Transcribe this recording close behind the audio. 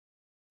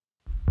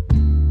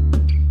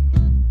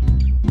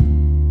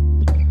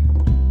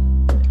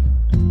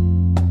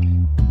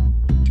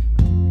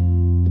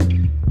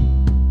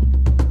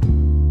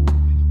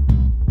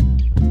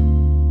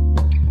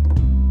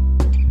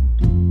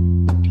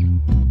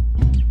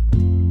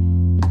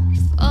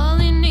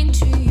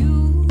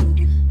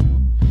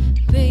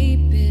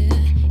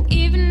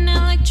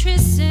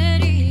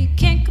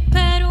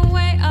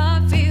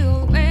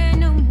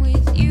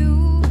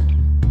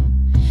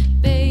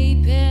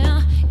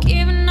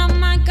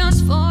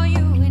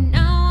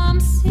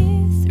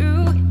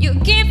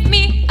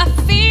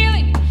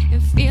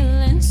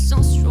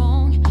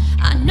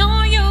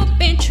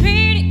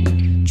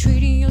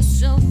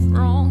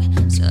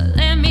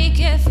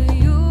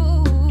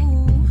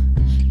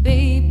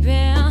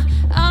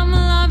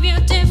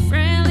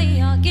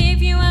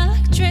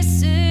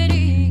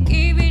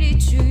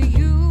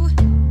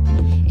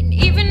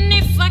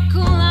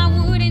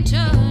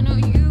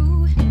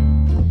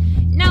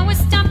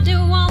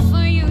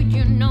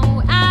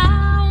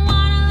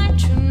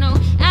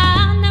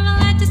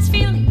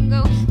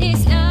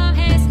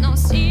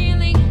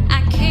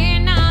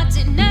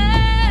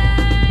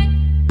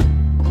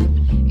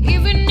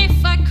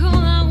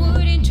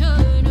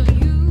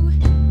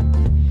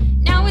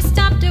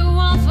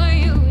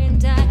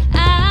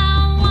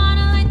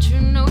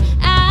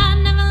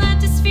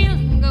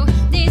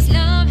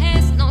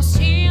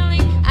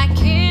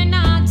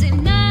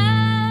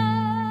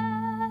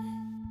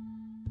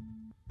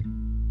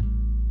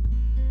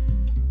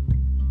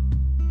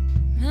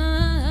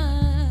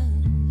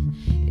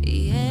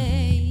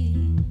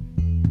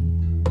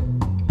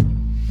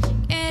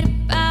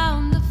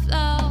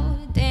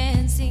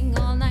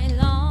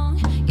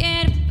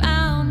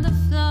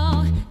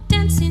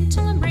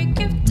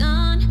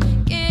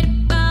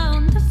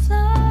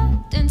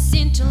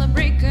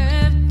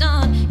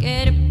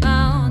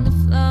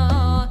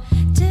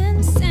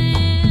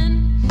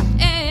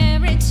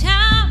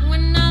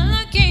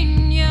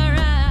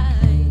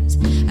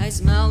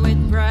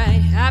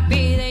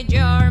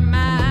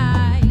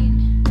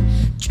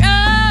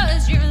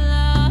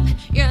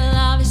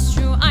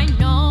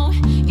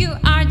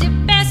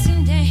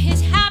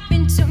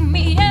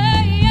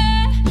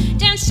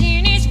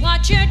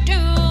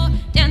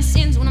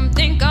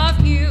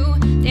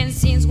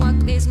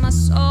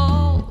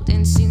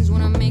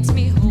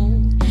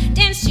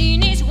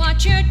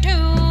what you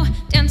do.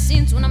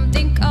 Dancing's when I'm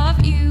think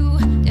of you.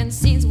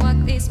 Dancing's what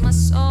clears my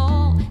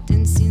soul.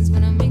 Dancing's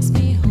when it makes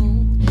me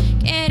whole.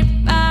 Get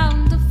up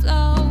on the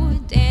floor,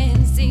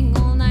 dancing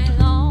all night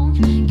long.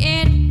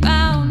 Get up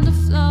on the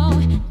floor,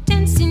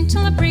 dancing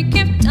till the break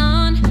of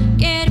dawn.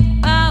 Get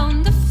up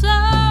on the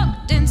floor,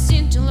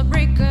 dancing till the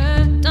break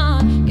of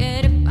dawn.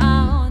 Get up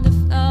on the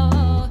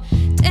floor,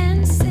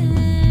 dancing.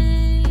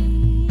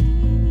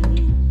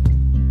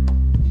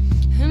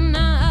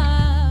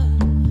 Now,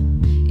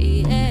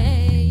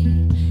 yeah,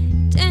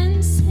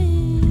 dancing.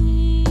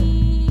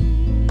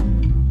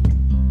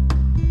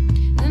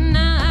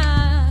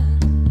 Now,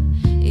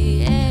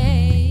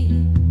 yeah.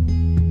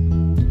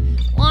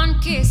 One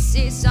kiss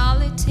is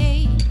all it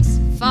takes.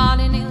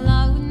 Falling in love.